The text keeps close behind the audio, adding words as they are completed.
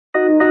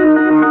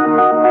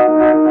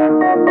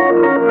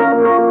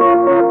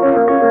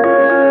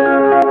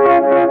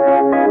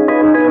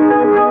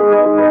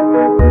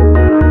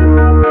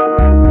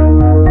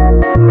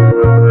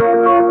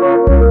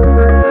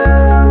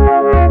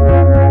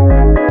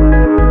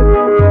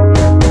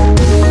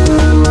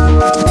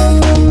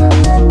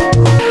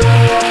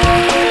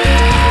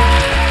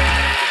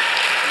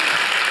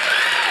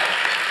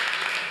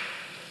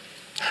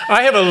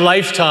have a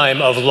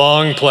lifetime of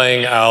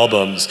long-playing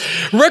albums.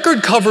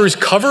 Record covers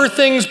cover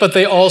things, but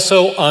they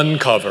also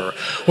uncover.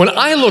 When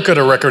I look at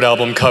a record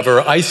album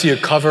cover, I see a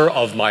cover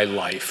of my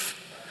life.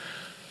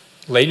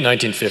 Late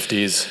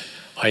 1950s,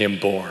 I am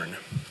born.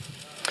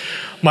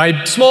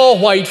 My small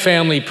white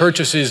family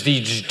purchases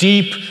these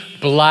deep,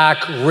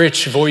 black,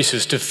 rich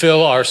voices to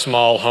fill our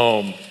small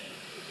home.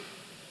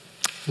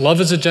 Love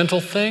is a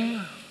gentle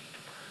thing?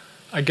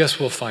 I guess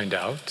we'll find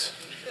out.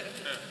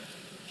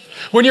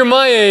 When you're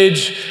my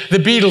age, the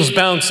Beatles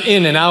bounce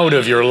in and out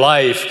of your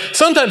life,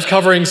 sometimes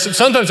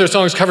their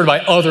songs covered by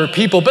other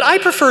people, but I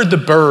preferred the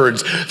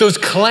Byrds, those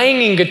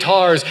clanging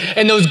guitars,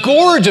 and those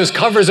gorgeous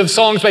covers of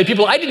songs by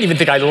people I didn't even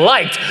think I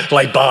liked,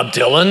 like Bob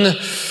Dylan.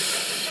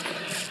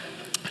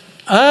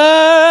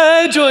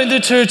 I joined the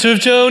Church of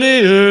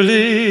Joni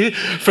early,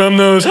 from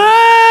those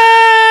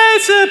high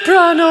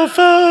soprano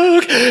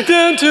folk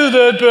down to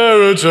that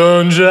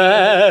baritone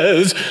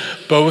jazz,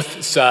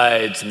 both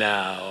sides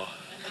now.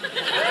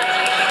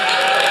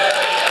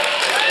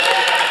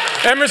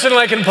 Emerson,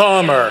 Lake and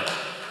Palmer,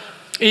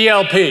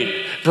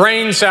 ELP,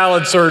 brain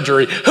salad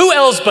surgery. Who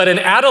else but an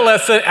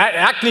adolescent,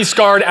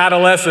 acne-scarred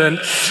adolescent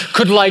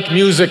could like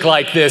music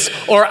like this,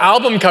 or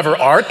album cover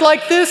art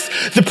like this?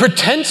 The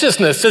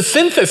pretentiousness, the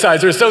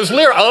synthesizers, those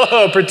lyrics,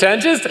 oh,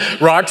 pretentious?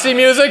 Roxy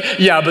music?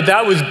 Yeah, but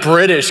that was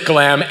British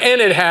glam,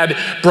 and it had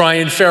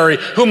Brian Ferry,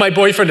 who my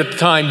boyfriend at the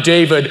time,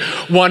 David,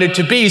 wanted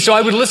to be. So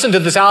I would listen to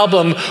this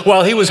album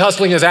while he was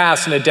hustling his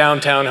ass in a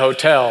downtown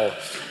hotel.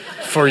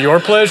 For your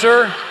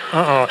pleasure?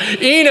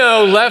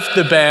 Eno left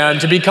the band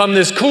to become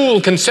this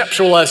cool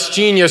conceptualist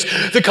genius,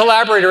 the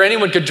collaborator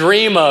anyone could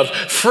dream of.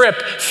 Fripp,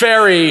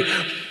 Ferry,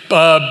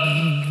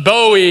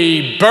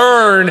 Bowie,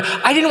 Byrne.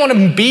 I didn't want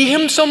to be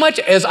him so much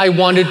as I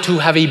wanted to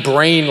have a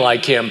brain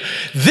like him.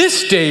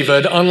 This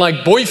David,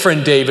 unlike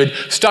boyfriend David,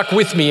 stuck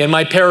with me in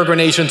my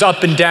peregrinations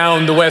up and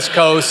down the West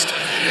Coast.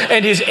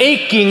 And his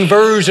aching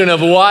version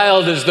of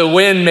Wild as the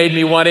Wind made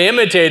me want to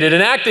imitate it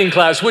in acting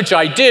class, which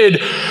I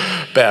did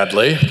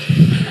badly.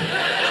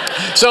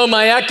 So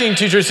my acting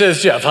teacher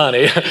says, Jeff,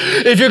 honey,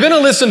 if you're going to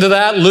listen to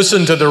that,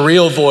 listen to the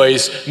real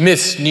voice,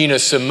 Miss Nina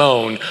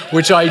Simone,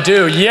 which I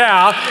do,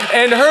 yeah.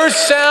 And her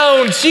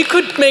sound, she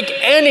could make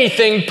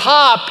anything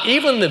pop,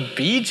 even the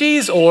Bee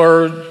Gees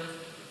or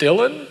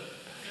Dylan.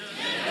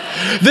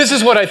 This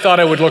is what I thought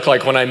I would look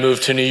like when I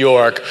moved to New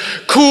York.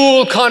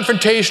 Cool,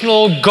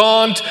 confrontational,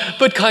 gaunt,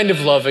 but kind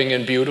of loving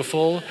and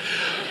beautiful.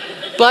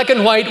 Black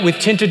and white with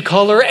tinted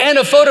color, and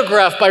a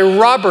photograph by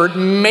Robert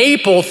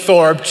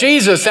Mapplethorpe.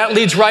 Jesus, that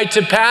leads right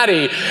to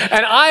Patty.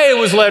 And I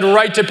was led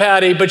right to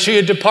Patty, but she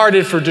had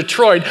departed for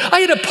Detroit. I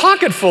had a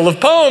pocket full of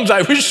poems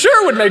I was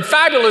sure would make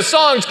fabulous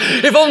songs,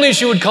 if only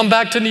she would come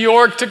back to New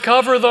York to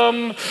cover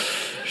them.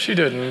 She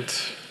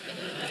didn't.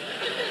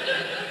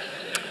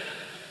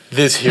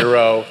 This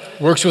hero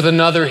works with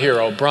another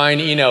hero, Brian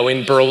Eno,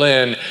 in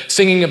Berlin,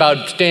 singing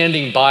about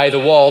standing by the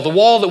wall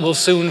that will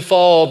soon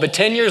fall. But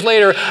 10 years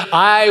later,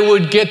 I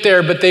would get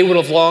there, but they would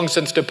have long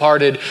since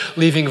departed,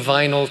 leaving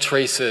vinyl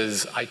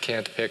traces I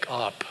can't pick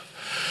up.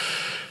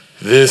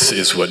 This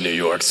is what New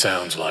York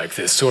sounds like,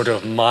 this sort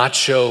of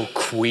macho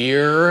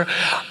queer.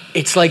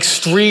 It's like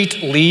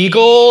street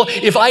legal.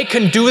 If I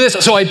can do this,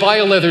 so I buy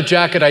a leather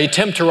jacket, I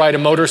attempt to ride a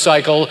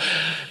motorcycle,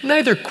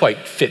 neither quite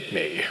fit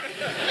me.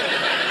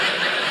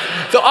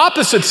 The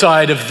opposite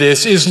side of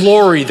this is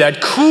Lori,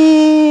 that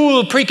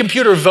cool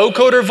pre-computer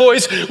vocoder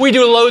voice. We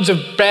do loads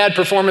of bad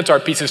performance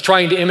art pieces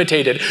trying to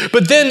imitate it.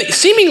 But then,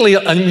 seemingly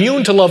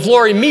immune to love,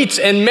 Lori meets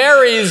and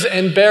marries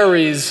and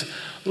buries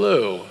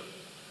Lou.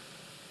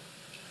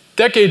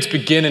 Decades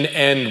begin and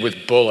end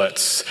with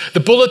bullets.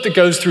 The bullet that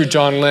goes through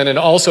John Lennon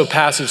also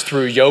passes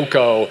through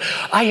Yoko.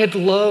 I had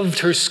loved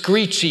her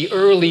screechy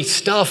early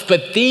stuff,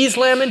 but these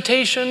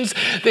lamentations,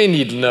 they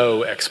need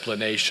no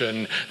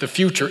explanation. The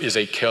future is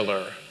a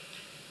killer.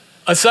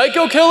 A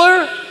psycho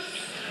killer?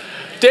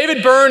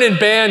 David Byrne and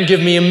band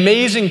give me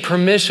amazing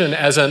permission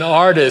as an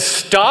artist.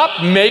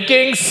 Stop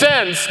making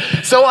sense.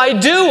 So I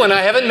do, and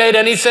I haven't made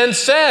any sense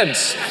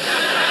since.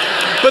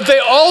 But they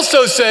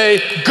also say,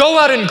 go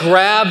out and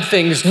grab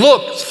things,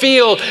 look,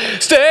 feel,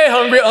 stay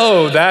hungry.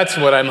 Oh, that's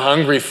what I'm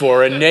hungry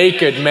for, a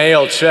naked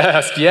male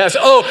chest, yes.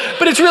 Oh,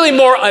 but it's really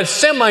more a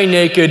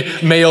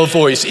semi-naked male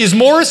voice. Is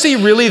Morrissey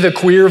really the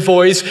queer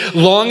voice,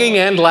 longing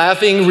and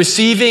laughing,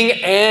 receiving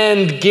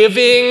and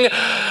giving?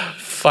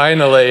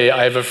 Finally,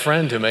 I have a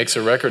friend who makes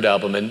a record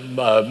album, and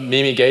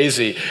Mimi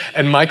Gazy,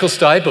 and Michael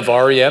Stipe of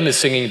REM is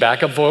singing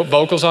backup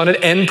vocals on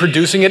it and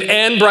producing it,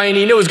 and Brian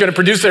Eno is going to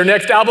produce their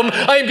next album.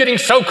 I am getting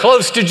so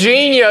close to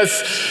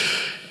genius.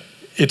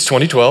 It's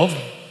 2012.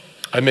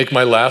 I make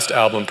my last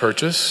album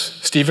purchase.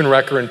 Stephen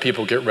Recker and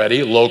People Get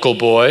Ready, local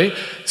boy,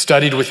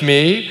 studied with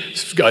me,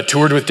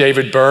 toured with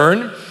David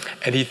Byrne,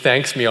 and he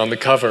thanks me on the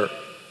cover,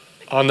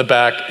 on the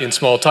back in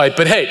small type.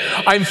 But hey,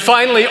 I'm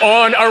finally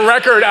on a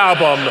record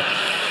album.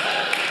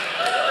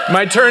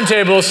 My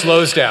turntable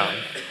slows down.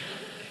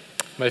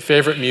 My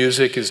favorite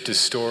music is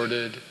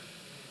distorted.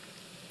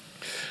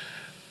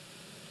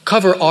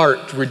 Cover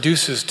art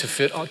reduces to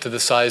fit to the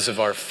size of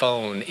our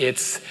phone.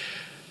 It's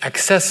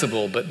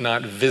accessible but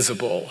not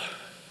visible.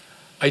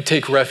 I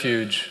take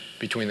refuge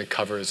between the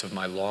covers of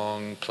my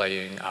long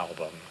playing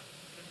album.